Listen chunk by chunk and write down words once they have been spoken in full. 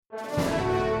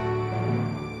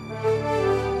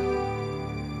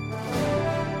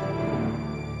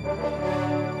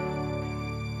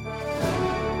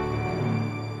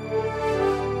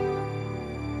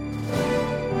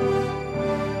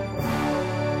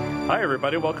Hi,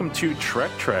 everybody. Welcome to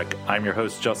Trek. I'm your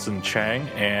host, Justin Chang,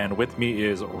 and with me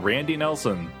is Randy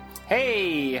Nelson.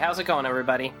 Hey, how's it going,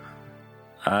 everybody?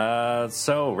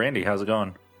 So, Randy, how's it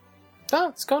going? Oh,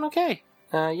 it's going okay.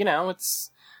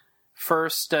 It's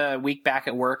first week back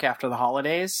at work after the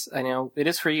holidays. I know it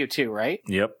is for you too, right?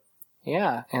 Yep.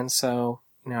 Yeah, and so,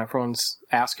 everyone's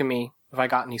asking me if I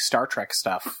got any Star Trek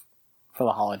stuff for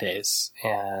the holidays,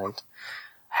 and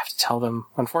I have to tell them,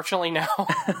 unfortunately, no.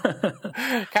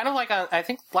 Kind of like, I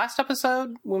think last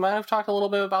episode, we might have talked a little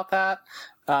bit about that.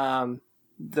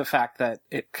 The fact that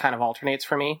it kind of alternates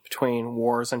for me between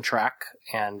Wars and Trek,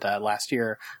 and last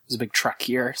year was a big Trek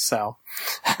year, so.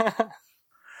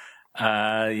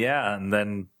 Yeah, and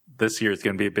then this year is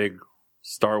going to be a big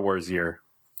Star Wars year.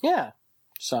 Yeah.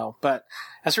 So, but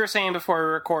as we were saying before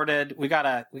we recorded, we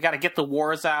gotta get the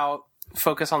wars out,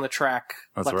 focus on the Trek,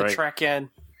 That's let right. the Trek in.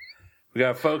 We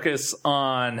got to focus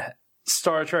on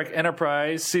Star Trek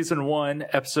Enterprise, Season 1,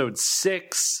 Episode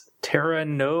 6, Terra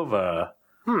Nova.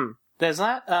 Is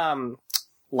that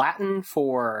Latin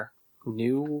for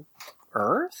New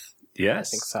Earth? Yes.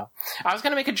 I think so. I was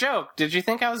going to make a joke. Did you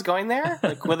think I was going there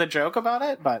with a joke about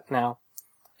it? But no.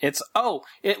 It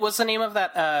was the name of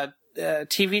that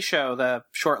TV show, the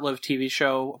short-lived TV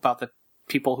show about the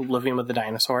people who living with the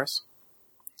dinosaurs.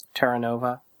 Terra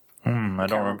Nova. I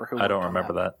don't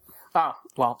remember that. Oh,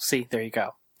 well, see, there you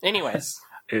go. Anyways.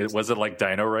 Was it like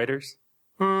Dino Riders?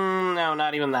 No,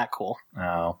 not even that cool.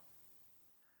 Oh.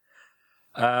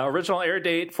 Original air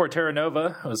date for Terra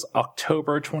Nova was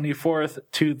October 24th,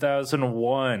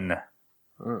 2001.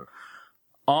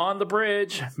 On the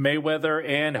bridge, Mayweather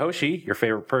and Hoshi, your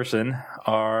favorite person,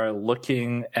 are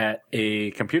looking at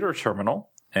a computer terminal,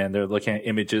 and they're looking at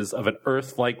images of an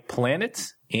Earth-like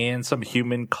planet and some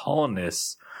human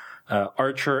colonists.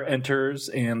 Archer enters,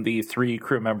 and the three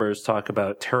crew members talk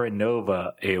about Terra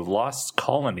Nova, a lost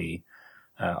colony.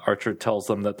 Archer tells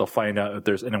them that they'll find out if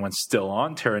there's anyone still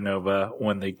on Terra Nova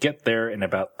when they get there in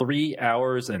about 3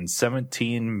 hours and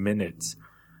 17 minutes.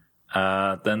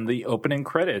 Then the opening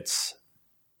credits.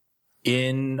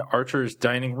 In Archer's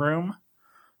dining room,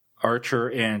 Archer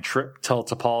and Trip tell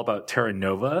T'Pol about Terra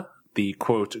Nova, the,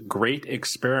 quote, great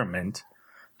experiment.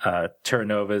 Terra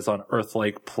Nova is on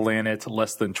Earth-like planet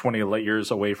less than 20 light years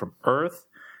away from Earth,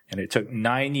 and it took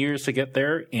 9 years to get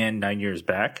there and 9 years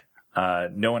back.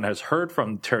 No one has heard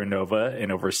from Terra Nova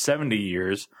in over 70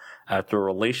 years after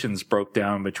relations broke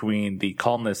down between the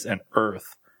colonists and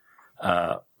Earth.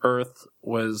 Earth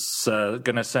was going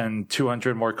to send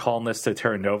 200 more colonists to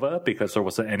Terra Nova because there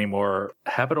wasn't any more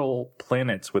habitable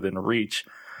planets within reach.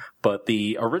 But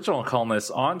the original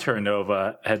colonists on Terra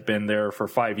Nova had been there for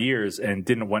 5 years and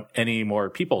didn't want any more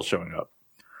people showing up.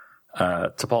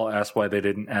 T'Pol asked why they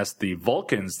didn't ask the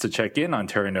Vulcans to check in on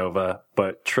Terra Nova,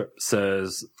 but Trip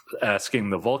says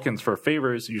asking the Vulcans for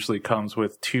favors usually comes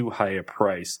with too high a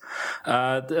price.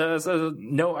 A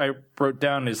note I wrote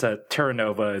down is that Terra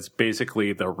Nova is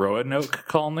basically the Roanoke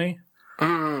colony.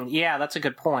 Yeah, that's a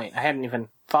good point. I hadn't even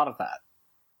thought of that.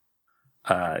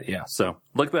 Yeah, so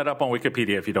look that up on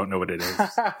Wikipedia if you don't know what it is.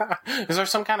 Is there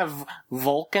some kind of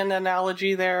Vulcan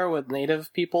analogy there with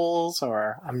native peoples,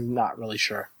 or I'm not really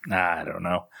sure. I don't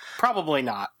know. Probably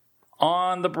not.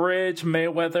 On the bridge,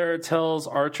 Mayweather tells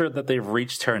Archer that they've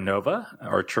reached Terra Nova.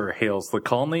 Archer hails the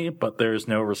colony, but there's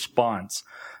no response.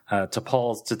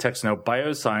 T'Pol detects no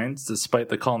biosigns, despite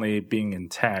the colony being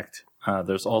intact.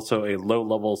 There's also a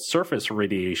low-level surface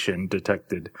radiation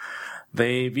detected.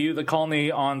 They view the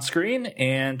colony on screen,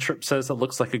 and Trip says it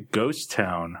looks like a ghost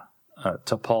town.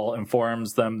 T'Pol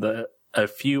informs them that a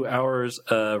few hours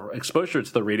of exposure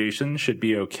to the radiation should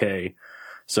be okay.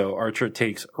 So Archer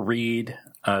takes Reed,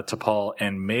 T'Pol,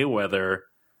 and Mayweather,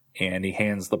 and he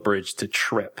hands the bridge to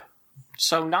Trip.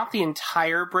 So not the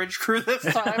entire bridge crew this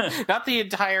time? Not the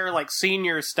entire,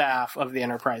 senior staff of the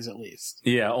Enterprise, at least?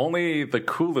 Yeah, only the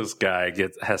coolest guy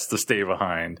has to stay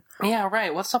behind. Yeah,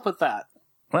 right. What's up with that?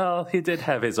 Well, he did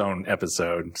have his own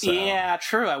episode, so. Yeah,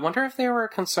 true. I wonder if they were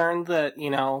concerned that,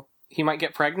 he might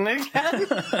get pregnant again?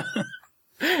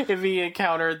 If he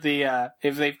encountered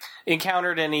if they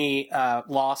encountered any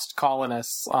lost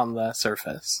colonists on the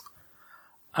surface.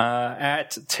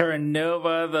 At Terra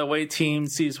Nova, the away team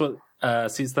sees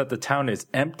that the town is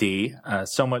empty,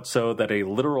 so much so that a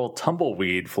literal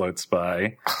tumbleweed floats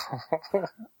by.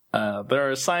 There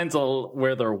are signs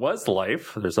where there was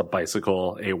life. There's a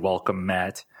bicycle, a welcome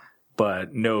mat,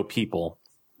 but no people.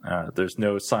 There's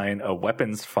no sign of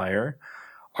weapons fire.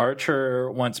 Archer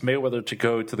wants Mayweather to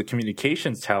go to the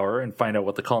communications tower and find out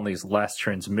what the colony's last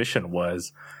transmission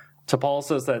was. T'Pol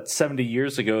says that 70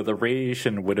 years ago, the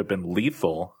radiation would have been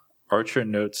lethal. Archer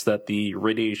notes that the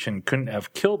radiation couldn't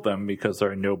have killed them because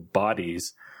there are no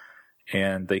bodies,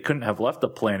 and they couldn't have left the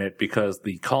planet because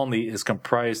the colony is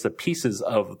comprised of pieces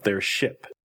of their ship.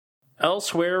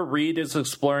 Elsewhere, Reed is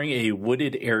exploring a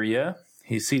wooded area.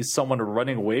 He sees someone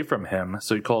running away from him,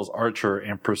 so he calls Archer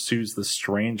and pursues the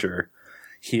stranger.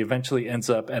 He eventually ends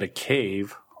up at a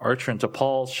cave. Archer and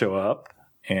T'Pol show up,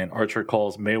 and Archer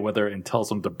calls Mayweather and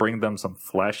tells him to bring them some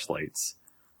flashlights.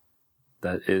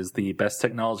 That is the best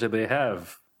technology they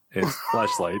have, is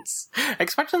flashlights. I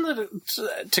expect them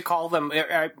to call them...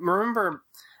 I remember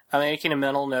making a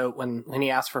mental note when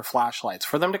he asked for flashlights,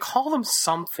 for them to call them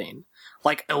something,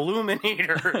 like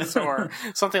illuminators or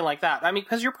something like that. I mean,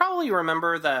 because you probably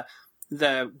remember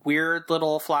the weird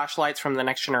little flashlights from The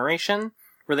Next Generation,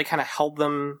 where they kind of held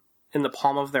them in the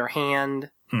palm of their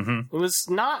hand. Mm-hmm. It was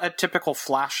not a typical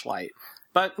flashlight.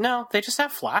 But no, they just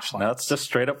have flashlights. No, it's just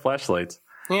straight up flashlights.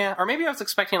 Yeah, or maybe I was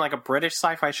expecting like a British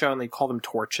sci-fi show and they call them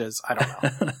torches. I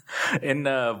don't know. In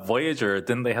Voyager,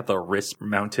 didn't they have the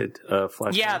wrist-mounted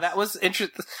flashlights? Yeah, that was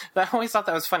interesting. I always thought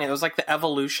that was funny. It was like the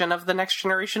evolution of the Next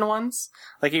Generation ones.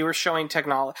 Like you were showing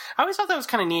technology. I always thought that was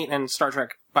kind of neat in Star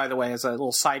Trek, by the way, as a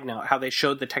little side note, how they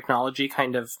showed the technology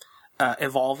kind of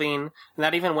evolving. And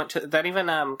that even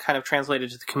kind of translated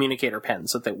to the communicator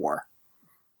pens that they wore.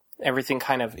 Everything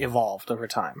kind of evolved over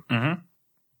time. Mm-hmm.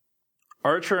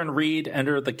 Archer and Reed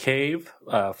enter the cave,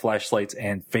 flashlights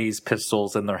and phase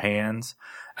pistols in their hands.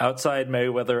 Outside,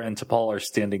 Mayweather and T'Pol are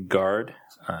standing guard.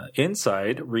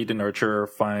 Inside, Reed and Archer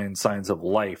find signs of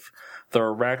life. There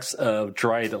are racks of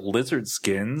dried lizard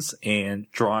skins and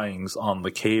drawings on the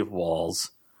cave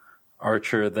walls.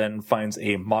 Archer then finds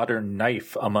a modern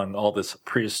knife among all this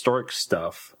prehistoric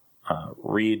stuff.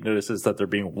 Reed notices that they're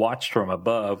being watched from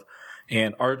above,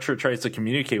 and Archer tries to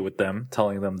communicate with them,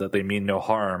 telling them that they mean no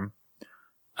harm.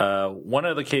 One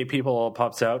of the cave people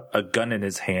pops out, a gun in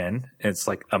his hand. It's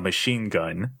like a machine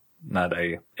gun, not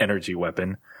a energy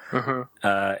weapon. Mm-hmm.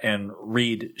 And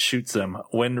Reed shoots him.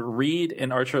 When Reed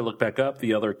and Archer look back up,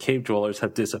 the other cave dwellers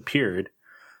have disappeared.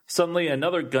 Suddenly,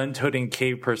 another gun-toting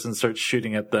cave person starts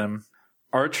shooting at them.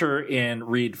 Archer and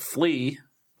Reed flee,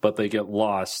 but they get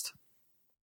lost.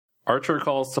 Archer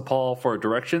calls T'Pol for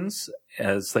directions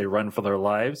as they run for their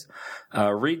lives.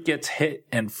 Reed gets hit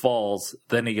and falls,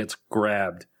 then he gets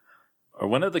grabbed.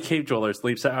 One of the cave dwellers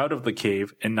leaps out of the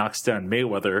cave and knocks down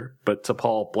Mayweather, but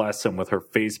T'Pol blasts him with her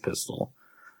phase pistol.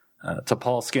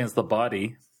 T'Pol scans the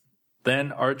body.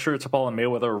 Then Archer, T'Pol, and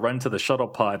Mayweather run to the shuttle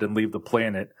pod and leave the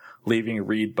planet, leaving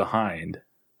Reed behind.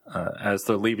 As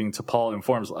they're leaving, T'Pol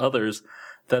informs others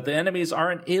that the enemies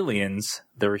aren't aliens,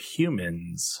 they're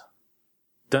humans.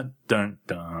 Dun, dun,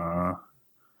 dun.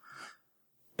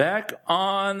 Back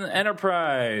on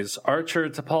Enterprise, Archer,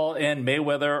 T'Pol, and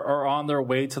Mayweather are on their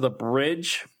way to the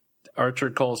bridge. Archer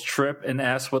calls Trip and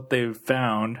asks what they've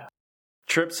found.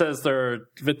 Trip says there are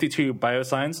 52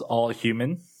 biosigns, all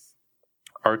human.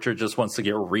 Archer just wants to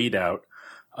get Reed out.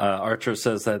 Archer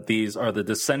says that these are the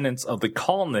descendants of the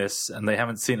colonists, and they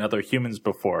haven't seen other humans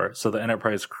before, so the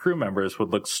Enterprise crew members would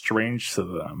look strange to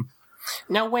them.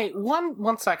 Now, wait,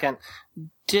 one second.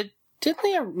 Didn't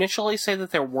they initially say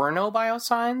that there were no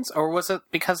biosigns, or was it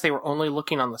because they were only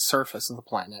looking on the surface of the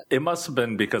planet? It must have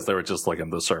been because they were just looking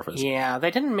at the surface. Yeah,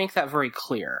 they didn't make that very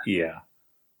clear. Yeah.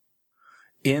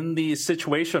 In the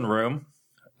Situation Room,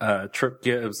 Trip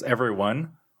gives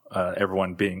everyone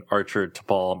being Archer,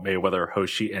 T'Pol, Mayweather,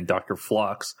 Hoshi, and Dr.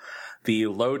 Phlox, the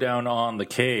lowdown on the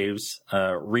caves.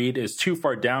 Reed is too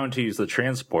far down to use the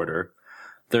transporter.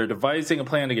 They're devising a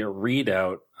plan to get Reed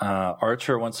out.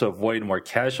 Archer wants to avoid more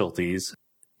casualties.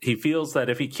 He feels that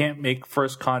if he can't make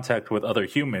first contact with other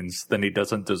humans, then he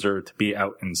doesn't deserve to be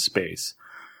out in space.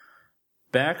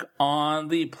 Back on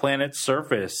the planet's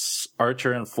surface,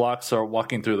 Archer and Phlox are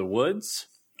walking through the woods.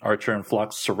 Archer and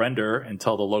Phlox surrender and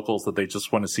tell the locals that they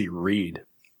just want to see Reed.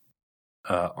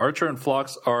 Archer and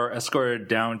Phlox are escorted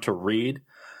down to Reed.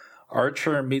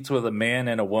 Archer meets with a man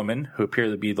and a woman who appear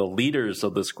to be the leaders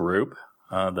of this group.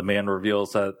 The man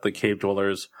reveals that the cave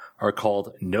dwellers are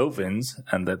called Novans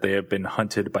and that they have been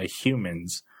hunted by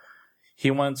humans. He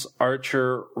wants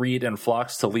Archer, Reed, and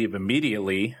Phlox to leave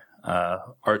immediately.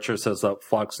 Archer says that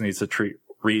Phlox needs to treat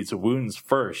Reed's wounds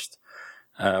first.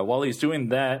 While he's doing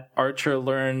that, Archer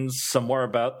learns some more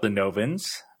about the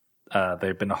Novans.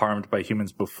 They've been harmed by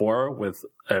humans before with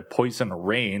a poison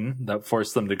rain that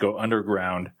forced them to go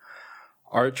underground.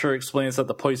 Archer explains that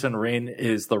the poison rain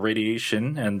is the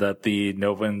radiation and that the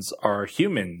Novans are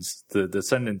humans, the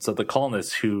descendants of the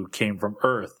colonists who came from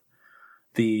Earth.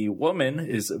 The woman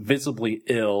is visibly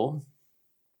ill.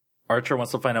 Archer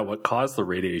wants to find out what caused the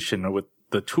radiation with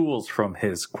the tools from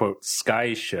his, quote,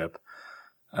 sky ship.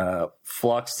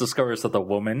 Phlox discovers that the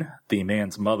woman, the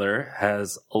man's mother,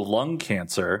 has lung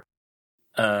cancer.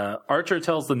 Archer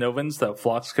tells the Novans that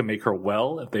Phlox can make her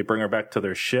well if they bring her back to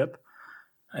their ship,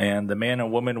 and the man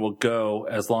and woman will go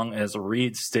as long as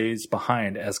Reed stays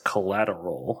behind as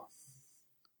collateral.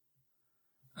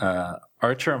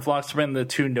 Archer and Phlox bring the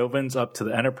two Novans up to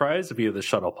the Enterprise via the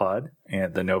shuttle pod,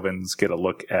 and the Novans get a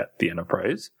look at the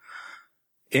Enterprise.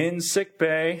 In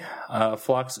sickbay,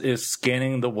 Phlox is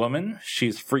scanning the woman.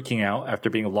 She's freaking out after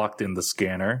being locked in the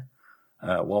scanner.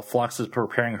 While Phlox is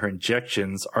preparing her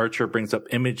injections, Archer brings up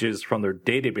images from their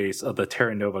database of the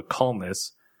Terra Nova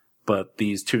colonists, but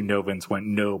these two Novans want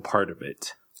no part of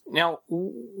it. Now,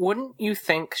 wouldn't you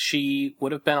think she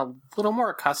would have been a little more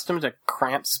accustomed to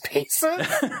cramped spaces?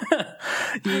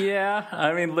 Yeah,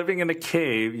 I mean, living in a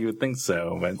cave, you would think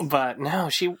so. But no,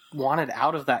 she wanted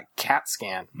out of that CAT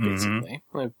scan, basically.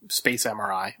 Mm-hmm. Space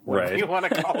MRI, whatever you want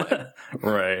to call it.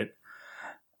 Right.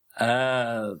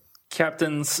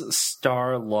 Captain's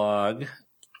star log.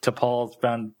 T'Pol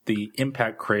found the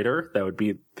impact crater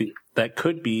that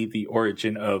could be the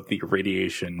origin of the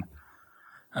radiation.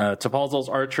 T'Pol tells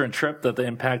Archer and Trip that the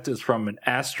impact is from an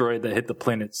asteroid that hit the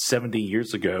planet 70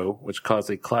 years ago, which caused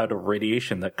a cloud of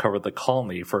radiation that covered the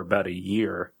colony for about a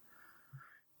year.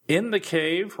 In the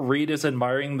cave, Reed is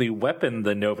admiring the weapon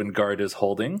the Novan guard is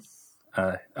holding.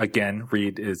 Again,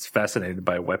 Reed is fascinated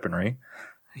by weaponry.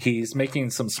 He's making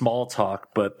some small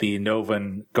talk, but the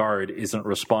Novan guard isn't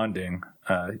responding.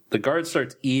 The guard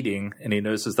starts eating, and he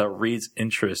notices that Reed's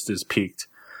interest is piqued.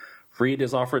 Reed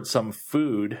is offered some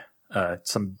food,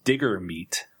 some digger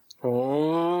meat.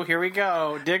 Oh, here we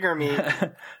go. Digger meat.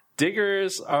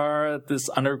 Diggers are this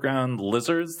underground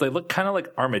lizards. They look kind of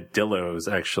like armadillos,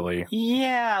 actually.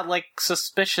 Yeah, like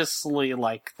suspiciously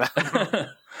like them.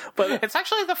 But it's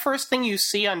actually the first thing you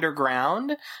see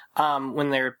underground when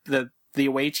the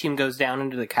away team goes down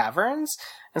into the caverns.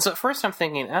 And so at first I'm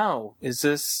thinking, oh, is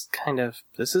this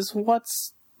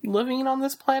what's living on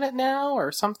this planet now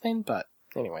or something? But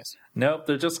anyways. Nope,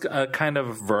 they're just kind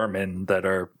of vermin that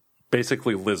are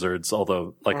basically lizards,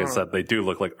 although, like I said, they do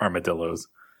look like armadillos.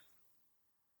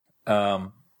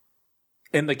 In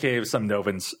the cave, some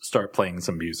Novans start playing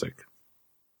some music.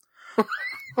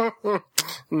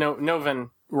 Novan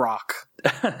rock.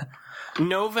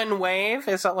 Novan wave?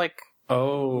 Is that like...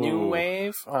 Oh. New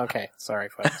wave? Okay, sorry,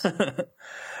 folks.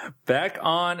 Back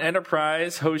on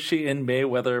Enterprise, Hoshi and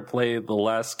Mayweather play the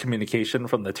last communication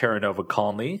from the Terra Nova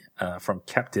colony from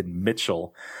Captain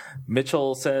Mitchell.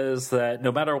 Mitchell says that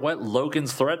no matter what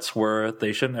Logan's threats were,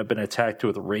 they shouldn't have been attacked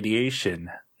with radiation.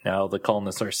 Now the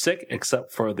colonists are sick,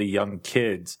 except for the young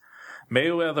kids.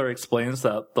 Mayweather explains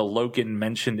that the Logan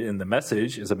mentioned in the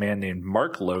message is a man named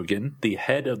Mark Logan, the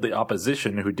head of the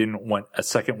opposition who didn't want a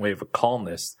second wave of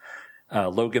colonists.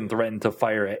 Logan threatened to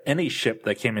fire at any ship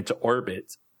that came into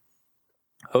orbit.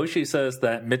 Hoshi says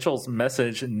that Mitchell's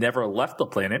message never left the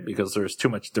planet because there's too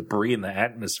much debris in the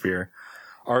atmosphere.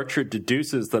 Archer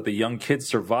deduces that the young kids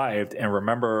survived and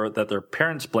remember that their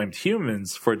parents blamed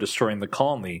humans for destroying the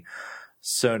colony.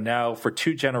 So now, for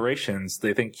 2 generations,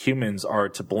 they think humans are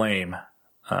to blame.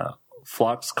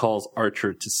 Phlox calls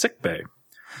Archer to sickbay.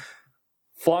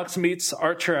 Phlox meets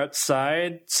Archer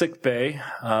outside sickbay.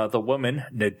 The woman,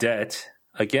 Nadette.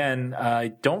 Again, I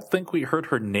don't think we heard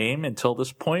her name until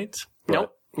this point.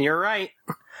 Nope, you're right.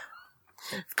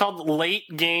 It's called late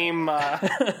game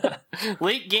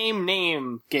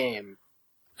name game.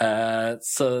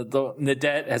 So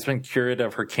Nadette has been cured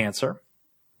of her cancer.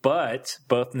 But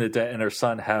both Nadette and her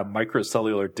son have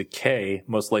microcellular decay,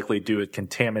 most likely due to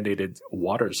contaminated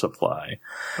water supply.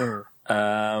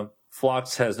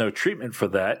 Phlox has no treatment for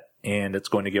that, and it's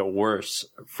going to get worse.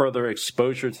 Further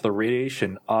exposure to the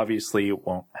radiation obviously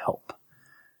won't help.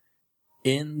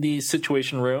 In the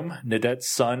Situation Room, Nadette's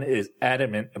son is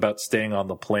adamant about staying on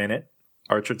the planet.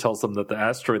 Archer tells them that the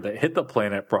asteroid that hit the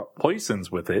planet brought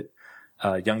poisons with it.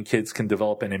 Young kids can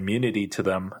develop an immunity to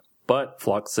them, but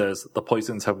Phlox says the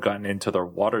poisons have gotten into their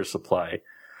water supply.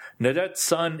 Nadette's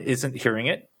son isn't hearing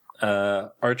it.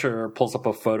 Archer pulls up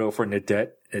a photo for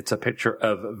Nadette. It's a picture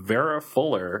of Vera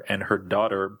Fuller and her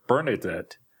daughter,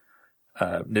 Bernadette.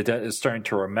 Nadette is starting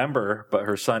to remember, but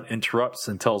her son interrupts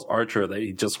and tells Archer that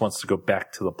he just wants to go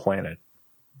back to the planet.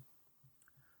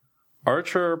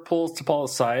 Archer pulls T'Pol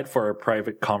aside for a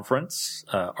private conference.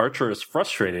 Archer is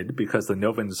frustrated because the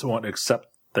Novans won't accept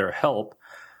their help.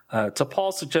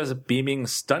 T'Pol suggests beaming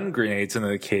stun grenades into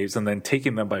the caves and then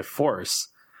taking them by force.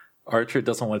 Archer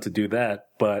doesn't want to do that,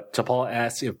 but T'Pol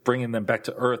asks if bringing them back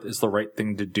to Earth is the right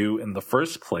thing to do in the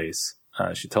first place.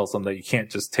 She tells them that you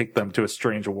can't just take them to a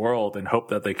strange world and hope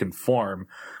that they conform.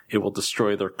 It will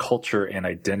destroy their culture and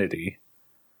identity.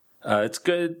 It's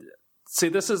good. See,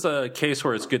 this is a case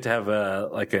where it's good to have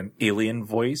an alien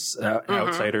voice,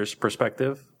 outsider's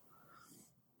perspective.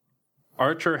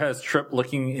 Archer has Trip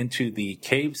looking into the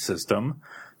cave system.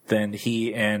 Then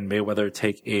he and Mayweather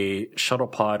take a shuttle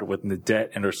pod with Nadette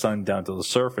and her son down to the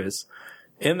surface.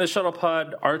 In the shuttle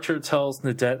pod, Archer tells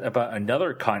Nadette about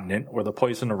another continent where the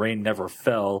poison rain never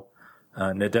fell.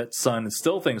 Nadette's son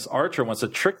still thinks Archer wants to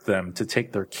trick them to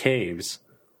take their caves.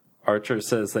 Archer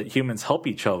says that humans help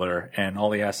each other, and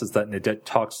all he asks is that Nadette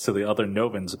talks to the other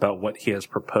Novans about what he has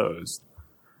proposed.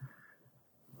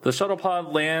 The shuttle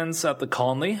pod lands at the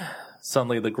colony.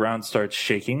 Suddenly the ground starts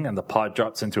shaking, and the pod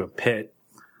drops into a pit.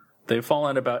 They fall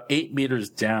in about 8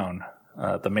 meters down.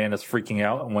 The man is freaking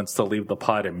out and wants to leave the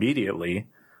pod immediately.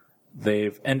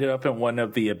 They've ended up in one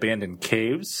of the abandoned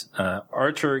caves.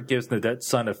 Archer gives Nadette's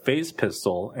son a phase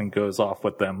pistol and goes off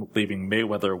with them, leaving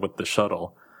Mayweather with the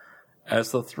shuttle.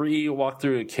 As the three walk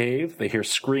through a cave, they hear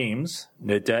screams.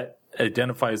 Nadette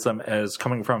identifies them as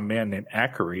coming from a man named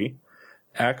Akari.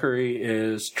 Akari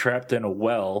is trapped in a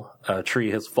well. A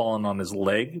tree has fallen on his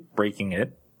leg, breaking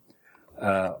it.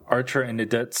 Archer and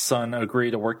Nadette's son agree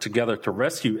to work together to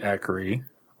rescue Akari.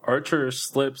 Archer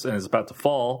slips and is about to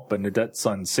fall, but Nadette's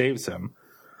son saves him.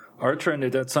 Archer and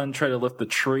Nadette's son try to lift the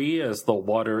tree as the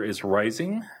water is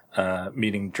rising,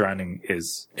 meaning drowning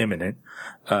is imminent.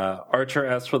 Archer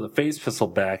asks for the phase pistol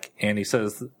back, and he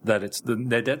says that it's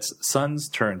Nadette's son's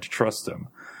turn to trust him.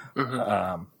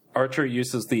 Archer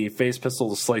uses the phase pistol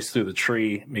to slice through the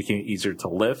tree, making it easier to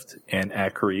lift, and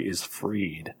Akari is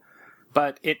freed.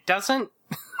 But it doesn't...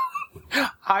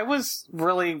 I was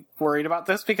really worried about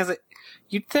this because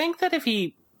you'd think that if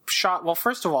he shot... Well,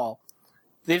 first of all,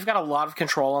 they've got a lot of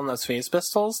control on those phase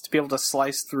pistols to be able to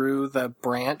slice through the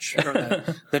branch or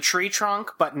the tree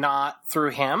trunk, but not through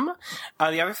him.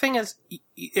 The other thing is,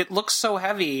 it looks so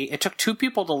heavy. It took 2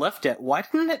 people to lift it. Why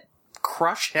didn't it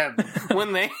crush him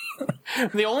when they...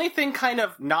 The only thing kind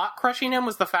of not crushing him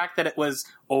was the fact that it was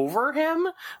over him.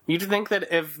 You'd think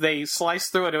that if they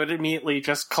sliced through it, it would immediately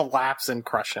just collapse and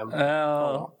crush him.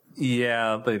 Oh,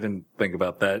 yeah, they didn't think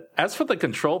about that. As for the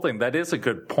control thing, that is a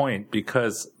good point,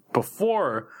 because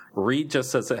before, Reed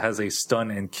just says it has a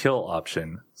stun and kill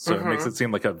option. So it makes it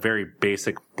seem like a very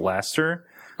basic blaster.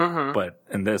 But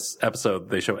in this episode,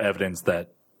 they show evidence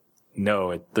that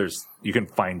no, you can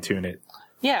fine tune it.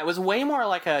 Yeah, it was way more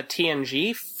like a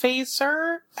TNG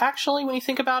phaser, actually, when you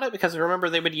think about it, because remember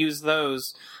they would use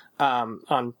those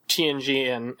on TNG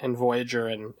and Voyager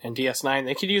and DS9.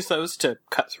 They could use those to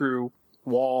cut through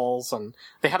walls, and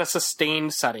they had a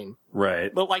sustained setting.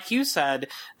 Right. But like you said,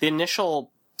 the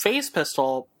initial phase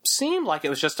pistol seemed like it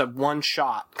was just a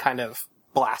one-shot kind of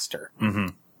blaster.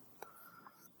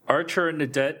 Archer and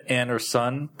Nadette and her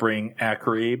son bring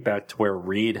Akari back to where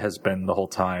Reed has been the whole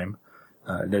time.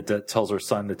 Nadette tells her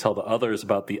son to tell the others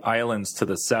about the islands to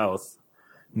the south.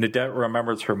 Nadette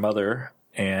remembers her mother,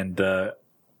 and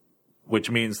which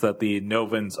means that the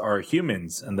Novans are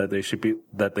humans, and that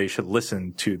they should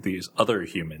listen to these other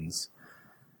humans.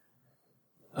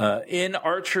 In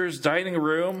Archer's dining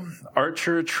room,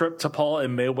 Archer, Trip, T'Pol,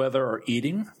 and Mayweather are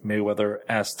eating. Mayweather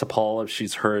asks T'Pol if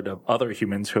she's heard of other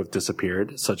humans who have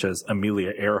disappeared, such as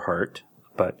Amelia Earhart,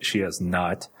 but she has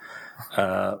not.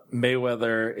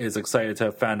 Mayweather is excited to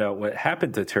have found out what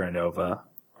happened to Terra Nova.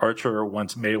 Archer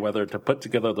wants Mayweather to put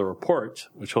together the report,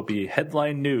 which will be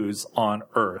headline news on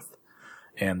Earth.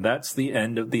 And that's the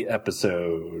end of the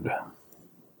episode.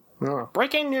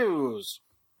 Breaking news!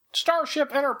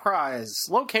 Starship Enterprise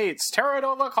locates Terra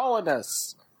Nova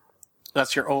colonists.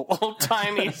 That's your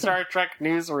old-timey Star Trek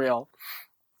newsreel.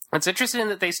 It's interesting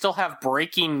that they still have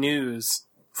breaking news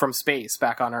from space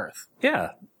back on Earth.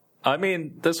 Yeah. I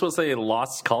mean, this was a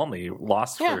lost colony,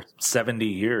 for 70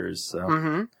 years.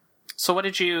 So. So what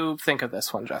did you think of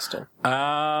this one, Justin?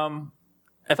 I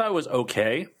thought it was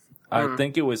okay. I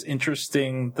think it was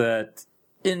interesting that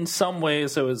in some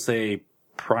ways it was a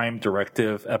Prime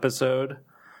Directive episode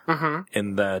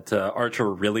in that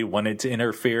Archer really wanted to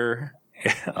interfere.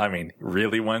 I mean,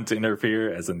 really wanted to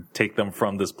interfere, as in take them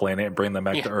from this planet and bring them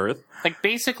back to Earth. Like,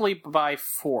 basically by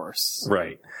force.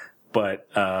 Right. But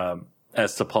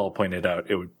as T'Pol pointed out,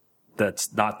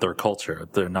 that's not their culture.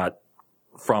 They're not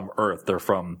from Earth. They're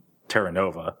from Terra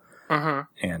Nova.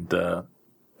 And,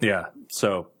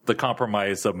 so the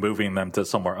compromise of moving them to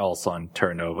somewhere else on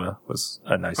Terra Nova was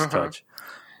a nice touch.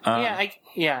 I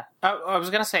was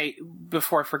going to say,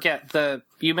 before I forget,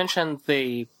 you mentioned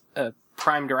the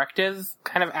Prime Directive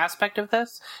kind of aspect of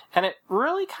this, and it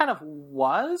really kind of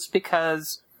was,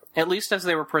 because, at least as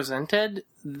they were presented,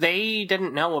 they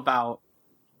didn't know about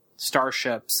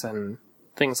starships and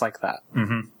things like that.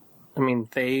 I mean,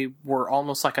 they were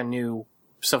almost like a new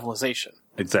civilization.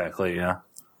 Exactly, yeah.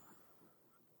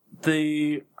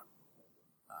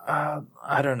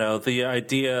 I don't know, the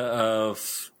idea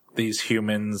of these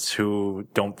humans who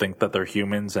don't think that they're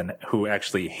humans and who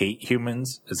actually hate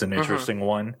humans is an interesting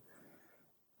one.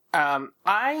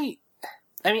 I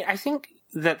think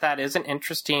that is an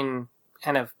interesting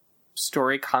kind of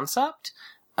story concept,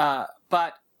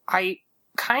 but I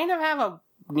kind of have a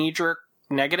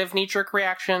negative knee-jerk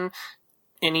reaction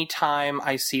anytime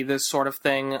I see this sort of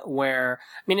thing where,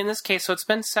 in this case, so it's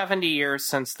been 70 years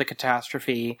since the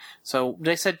catastrophe, so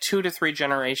they said 2 to 3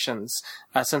 generations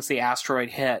since the asteroid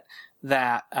hit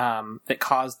that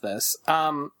caused this.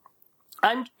 I'm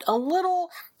a little...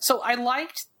 So I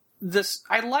liked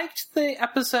the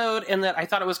episode in that I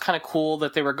thought it was kind of cool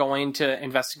that they were going to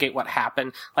investigate what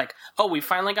happened. Like, oh, we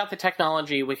finally got the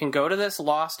technology. We can go to this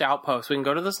lost outpost. We can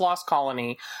go to this lost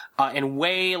colony in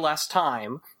way less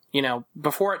time.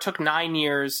 Before it took 9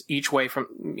 years each way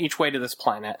to this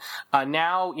planet.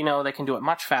 Now, they can do it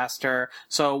much faster.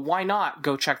 So why not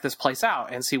go check this place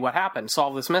out and see what happened,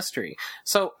 solve this mystery?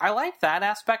 So I like that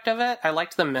aspect of it. I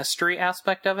liked the mystery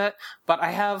aspect of it. But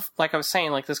I have, like I was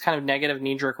saying, like this kind of negative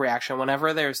knee-jerk reaction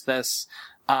whenever there's this,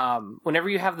 whenever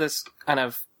you have this kind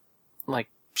of like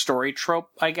story trope,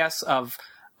 I guess, of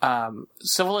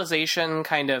civilization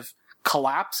kind of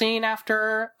collapsing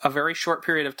after a very short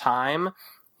period of time,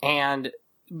 and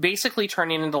basically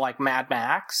turning into like Mad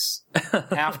Max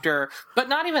after, but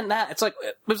not even that. It's like,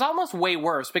 it was almost way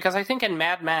worse because I think in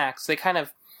Mad Max,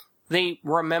 they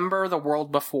remember the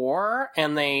world before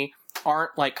and they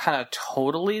aren't like kind of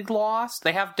totally lost.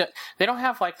 They don't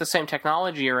have like the same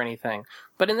technology or anything.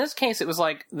 But in this case, it was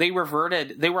like they were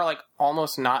like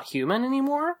almost not human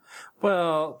anymore.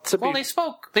 Well, they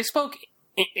spoke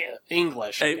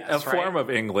English, I guess, a form of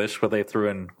English where they threw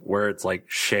in words like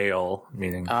shale,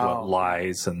 meaning what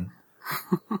lies, and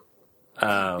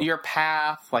your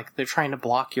path, like they're trying to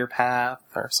block your path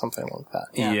or something like that.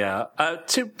 Yeah.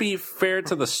 To be fair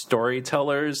to the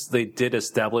storytellers, they did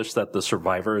establish that the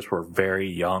survivors were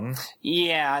very young.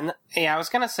 Yeah, I was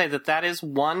going to say that is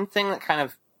one thing that kind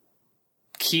of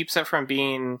keeps it from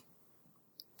being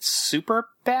super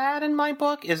bad in my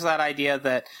book, is that idea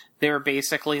that they were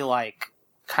basically like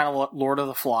kind of Lord of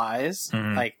the Flies.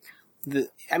 Mm-hmm. Like,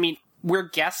 we're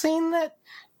guessing that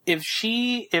if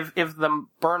the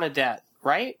Bernadette,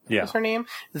 right? Yeah. What's her name?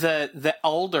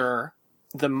 The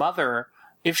mother,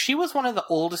 if she was one of the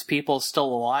oldest people still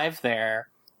alive there,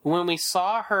 when we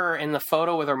saw her in the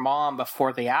photo with her mom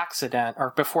before the accident,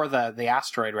 or before the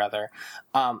asteroid rather,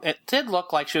 it did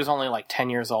look like she was only like 10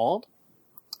 years old.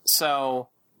 So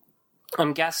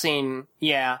I'm guessing,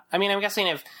 I'm guessing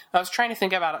if I was trying to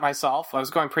think about it myself, I was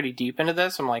going pretty deep into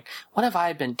this. I'm like, what if I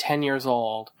had been 10 years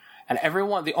old and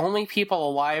the only people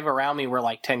alive around me were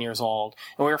like 10 years old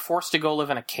and we were forced to go live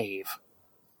in a cave?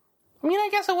 I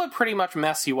guess it would pretty much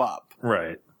mess you up.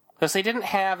 Right. Because they didn't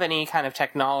have any kind of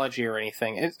technology or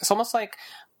anything. It's almost like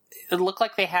it looked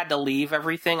like they had to leave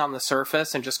everything on the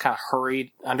surface and just kind of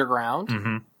hurried underground.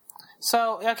 Mm-hmm.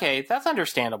 So, okay, that's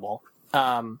understandable.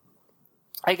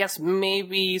 I guess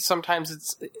maybe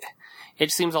sometimes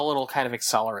it seems a little kind of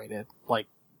accelerated,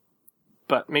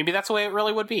 but maybe that's the way it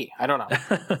really would be. I don't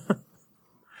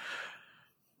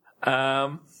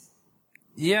know.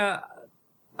 Yeah,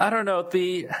 I don't know.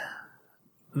 The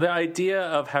idea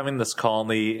of having this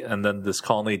colony and then this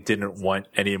colony didn't want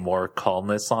any more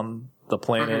colonists on the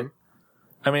planet.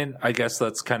 Mm-hmm. I guess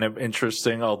that's kind of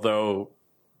interesting, although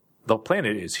the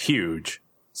planet is huge.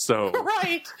 So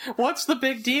right. What's the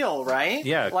big deal, right?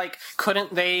 Yeah. Like,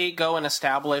 couldn't they go and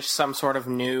establish some sort of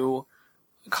new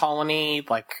colony,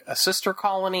 like a sister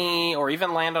colony, or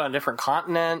even land on a different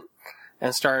continent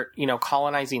and start,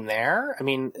 colonizing there?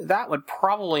 That would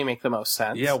probably make the most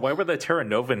sense. Yeah, why were the Terra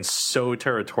Novans so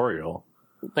territorial?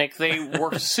 Like, they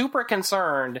were super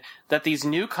concerned that these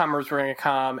newcomers were going to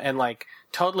come and,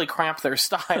 totally cramp their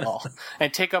style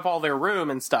and take up all their room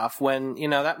and stuff when,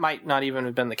 that might not even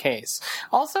have been the case.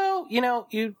 Also,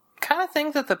 you kind of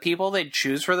think that the people they'd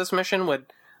choose for this mission would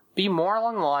be more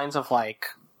along the lines of, I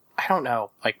don't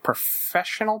know,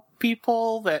 professional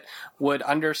people that would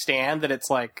understand that it's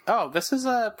this is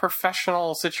a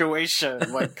professional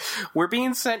situation. We're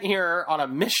being sent here on a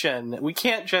mission. We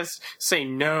can't just say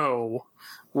no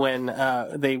when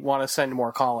they want to send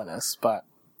more colonists, but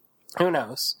who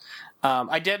knows?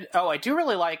 I do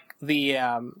really like the,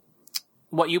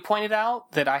 what you pointed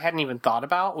out that I hadn't even thought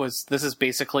about was this is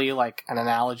basically an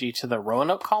analogy to the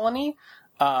Roanoke colony,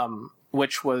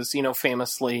 which was,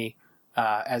 what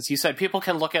as you said, people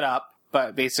can look it up,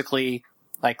 but basically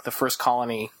the first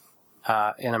colony,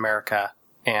 in America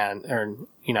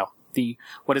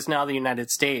what is now the United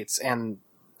States. And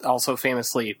also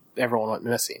famously everyone went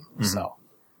missing. Mm-hmm. So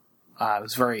it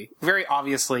was very, very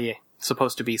obviously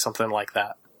supposed to be something like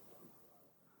that.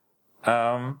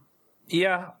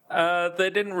 Yeah, they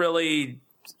didn't really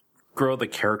grow the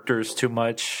characters too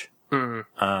much.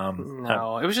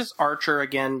 No, it was just Archer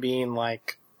again being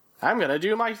like, I'm going to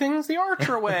do my things the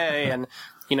Archer way. And,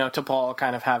 T'Pol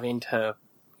kind of having to,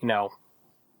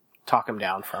 talk him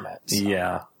down from it. So.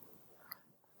 Yeah.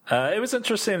 It was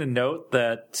interesting to note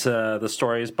that the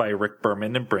story is by Rick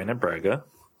Berman and Brandon Braga.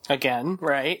 Again,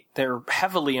 right? They're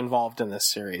heavily involved in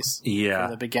this series. Yeah.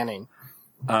 From the beginning.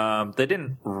 They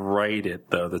didn't write it,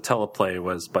 though. The teleplay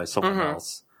was by someone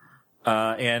else.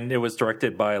 And it was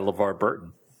directed by LeVar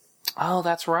Burton. Oh,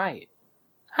 that's right.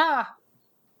 Ha!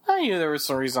 I knew there was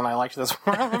some reason I liked this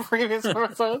more than the previous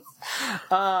episodes.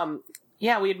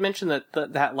 Yeah, we had mentioned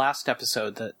that last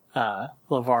episode that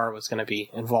LeVar was going to be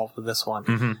involved with this one.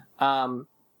 Mm-hmm.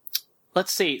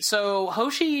 Let's see. So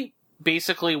Hoshi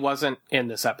basically wasn't in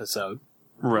this episode.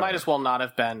 Right. Might as well not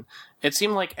have been. It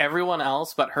seemed like everyone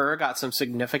else but her got some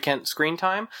significant screen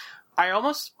time. I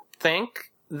almost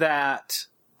think that,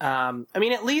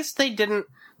 at least they didn't.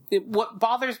 What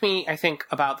bothers me, I think,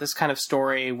 about this kind of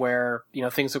story where,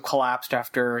 things have collapsed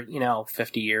after,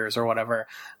 50 years or whatever,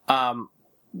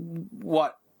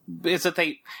 what is that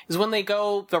is when they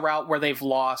go the route where they've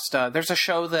lost, there's a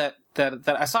show that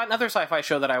I saw, another sci-fi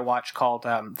show that I watched called,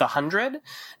 The 100,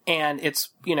 and it's,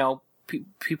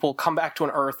 people come back to an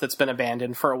Earth that's been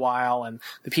abandoned for a while, and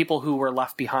the people who were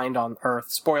left behind on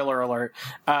Earth, spoiler alert,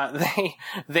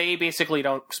 they basically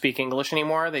don't speak English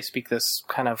anymore. They speak this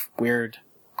kind of weird,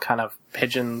 kind of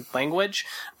pidgin language.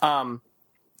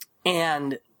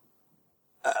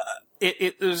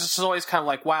 It was just always kind of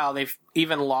like, wow, they've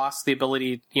even lost the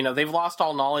ability, they've lost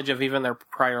all knowledge of even their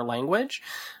prior language.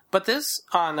 But this,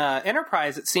 on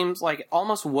Enterprise, it seems like it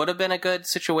almost would have been a good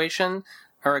situation,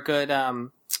 or a good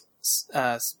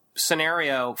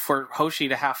scenario for Hoshi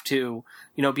to have to,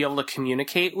 be able to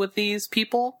communicate with these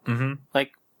people. Mm-hmm.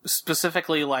 Like,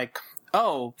 specifically, like,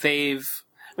 oh, I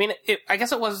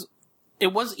guess it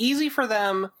was easy for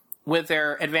them with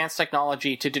their advanced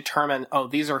technology to determine, oh,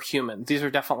 these are humans. These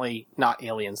are definitely not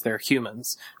aliens. They're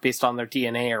humans based on their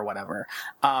DNA or whatever.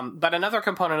 But another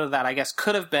component of that, I guess,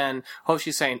 could have been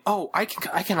Hoshi saying, oh, I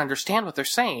can understand what they're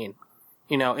saying.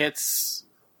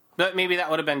 But maybe that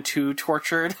would have been too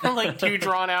tortured, like too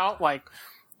drawn out, like,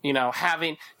 that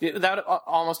would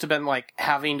almost have been like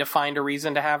having to find a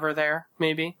reason to have her there,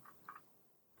 maybe.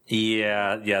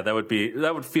 Yeah, that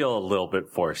would feel a little bit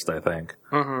forced, I think.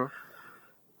 Mm-hmm.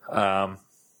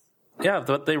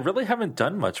 But they really haven't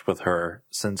done much with her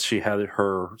since she had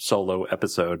her solo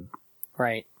episode.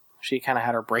 Right. She kind of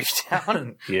had her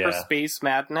breakdown yeah. for space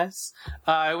madness.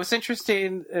 It was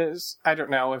interesting, I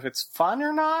don't know if it's fun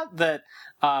or not, that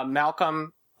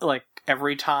Malcolm, like,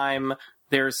 every time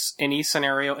there's any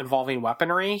scenario involving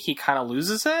weaponry, he kind of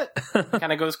loses it,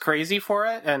 kind of goes crazy for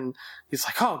it, and he's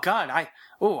like, oh, gun, I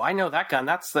know that gun,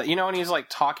 that's the, and he's, like,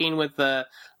 talking with the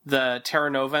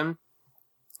Terra Novan.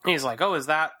 He's like, oh, is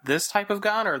that this type of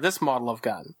gun or this model of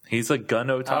gun? He's a gun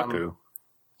otaku.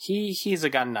 He's a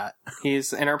gun nut.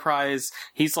 He's Enterprise.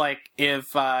 He's like,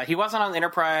 if he wasn't on the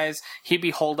Enterprise, he'd be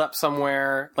holed up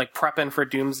somewhere, like prepping for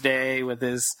Doomsday with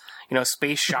his,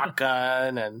 space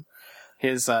shotgun and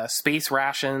his space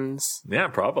rations. Yeah,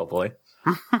 probably.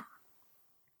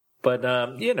 But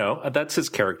that's his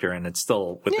character, and it's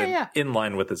still in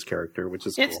line with his character, which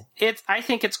is cool. I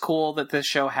think it's cool that this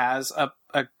show has a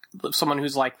someone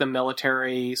who's like the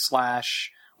military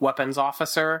 / weapons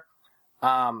officer.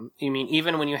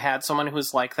 Even when you had someone who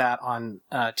was like that on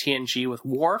TNG with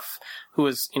Worf, who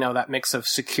was, that mix of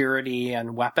security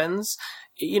and weapons,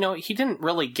 he didn't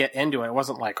really get into it. It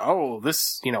wasn't like, oh,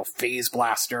 this, phase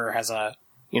blaster has a,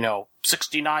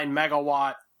 69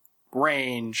 megawatt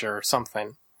range or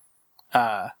something.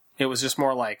 It was just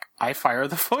more like, I fire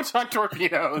the photon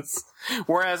torpedoes.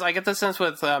 Whereas I get the sense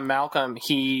with Malcolm,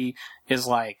 he is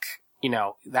like,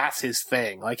 that's his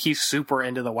thing. Like, he's super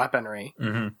into the weaponry.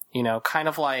 Mm-hmm. Kind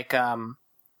of like, and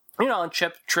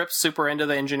Trip's super into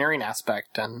the engineering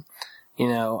aspect. And,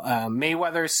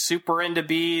 Mayweather's super into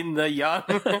being the young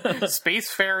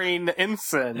spacefaring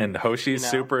ensign. And Hoshi's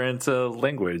super into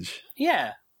language.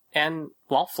 Yeah. And,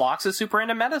 Phlox is super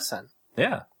into medicine.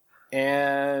 Yeah.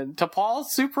 And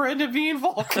T'Pol's super into being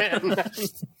Vulcan.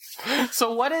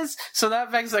 So that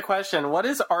begs the question, what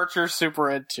is Archer super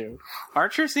into?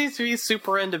 Archer seems to be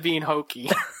super into being hokey.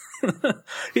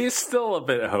 He's still a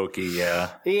bit hokey,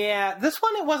 yeah. Yeah, this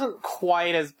one, it wasn't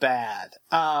quite as bad.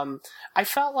 I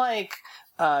felt like,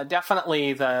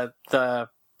 definitely the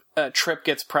Trip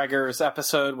Gets Pregger's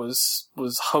episode was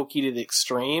hokey to the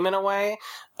extreme in a way,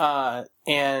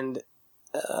 and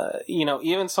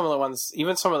even some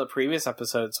of the previous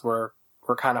episodes were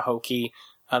kind of hokey.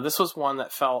 This was one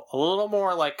that felt a little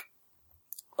more like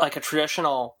a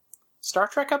traditional Star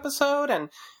Trek episode, and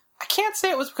I can't say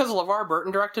it was because LeVar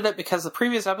Burton directed it, because the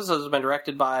previous episodes have been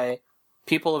directed by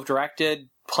people who've directed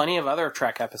plenty of other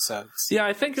Trek episodes. Yeah,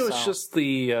 I think it was just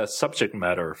the subject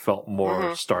matter felt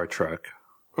more Star Trek.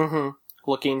 Mm-hmm.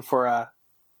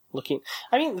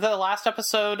 I mean, the last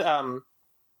episode,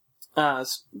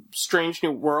 Strange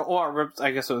New World, or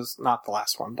I guess it was not the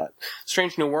last one, but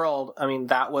Strange New World, I mean,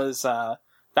 that was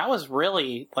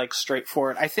really, like,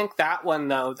 straightforward. I think that one,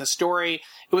 though, the story,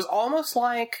 it was almost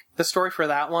like the story for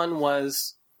that one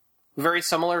was very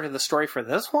similar to the story for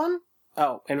this one.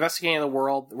 Oh, investigating the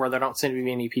world where there don't seem to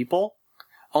be any people.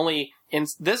 Only,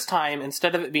 this time,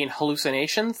 instead of it being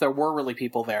hallucinations, there were really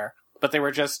people there. But they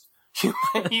were just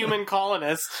human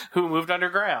colonists who moved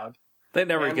underground. They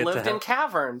never and get lived in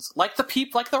caverns, like the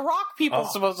rock people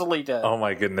supposedly did. Oh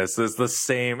my goodness, this is the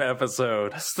same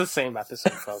episode. It's the same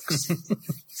episode, folks.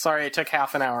 Sorry it took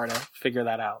half an hour to figure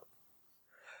that out.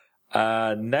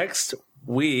 Next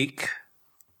week,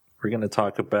 we're going to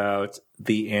talk about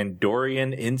the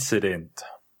Andorian Incident.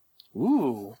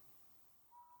 Ooh.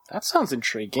 That sounds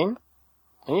intriguing.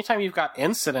 Anytime you've got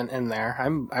incident in there,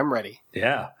 I'm ready.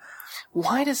 Yeah.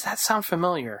 Why does that sound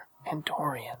familiar?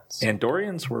 Andorians.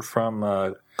 Andorians were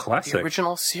from classic. The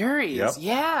original series. Yep.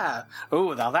 Yeah.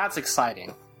 Ooh, now that's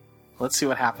exciting. Let's see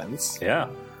what happens. Yeah.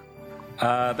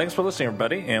 Thanks for listening,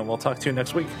 everybody, and we'll talk to you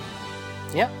next week.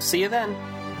 Yep. See you then.